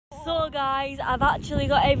So guys, I've actually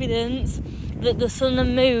got evidence that the sun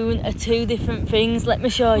and moon are two different things. Let me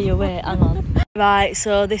show you. Wait, hang on. Right,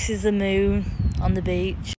 so this is the moon on the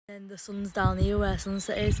beach and the sun's down here where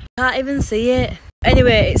sunset is. Can't even see it.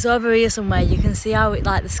 Anyway, it's over here somewhere. You can see how it,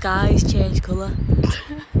 like, the sky's changed colour.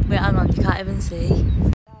 Wait, hang on, you can't even see.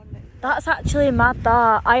 That's actually mad,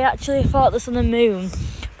 that. I actually thought the sun and moon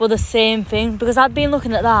were the same thing because I'd been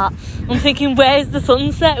looking at that. I'm thinking, where's the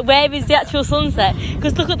sunset? Where is the actual sunset?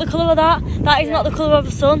 Because look at the colour of that. That is not the colour of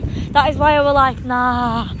the sun. That is why I was like,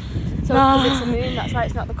 nah. So because it's a moon, that's why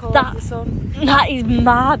it's not the colour of the sun. That is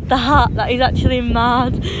mad, that is actually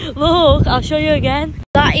mad. Look, I'll show you again.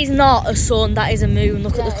 That is not a sun, that is a moon.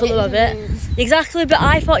 Look at the colour of it. Exactly, but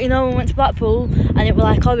I thought, you know, when we went to Blackpool and it was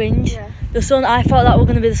like orange. Yeah. The sun, I thought that was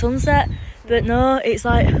going to be the sunset. But no, it's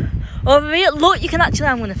like over here. Look, you can actually,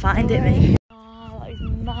 I'm going to find it, mate. Oh, that is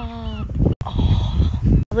mad. Oh,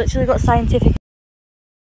 I've literally got scientific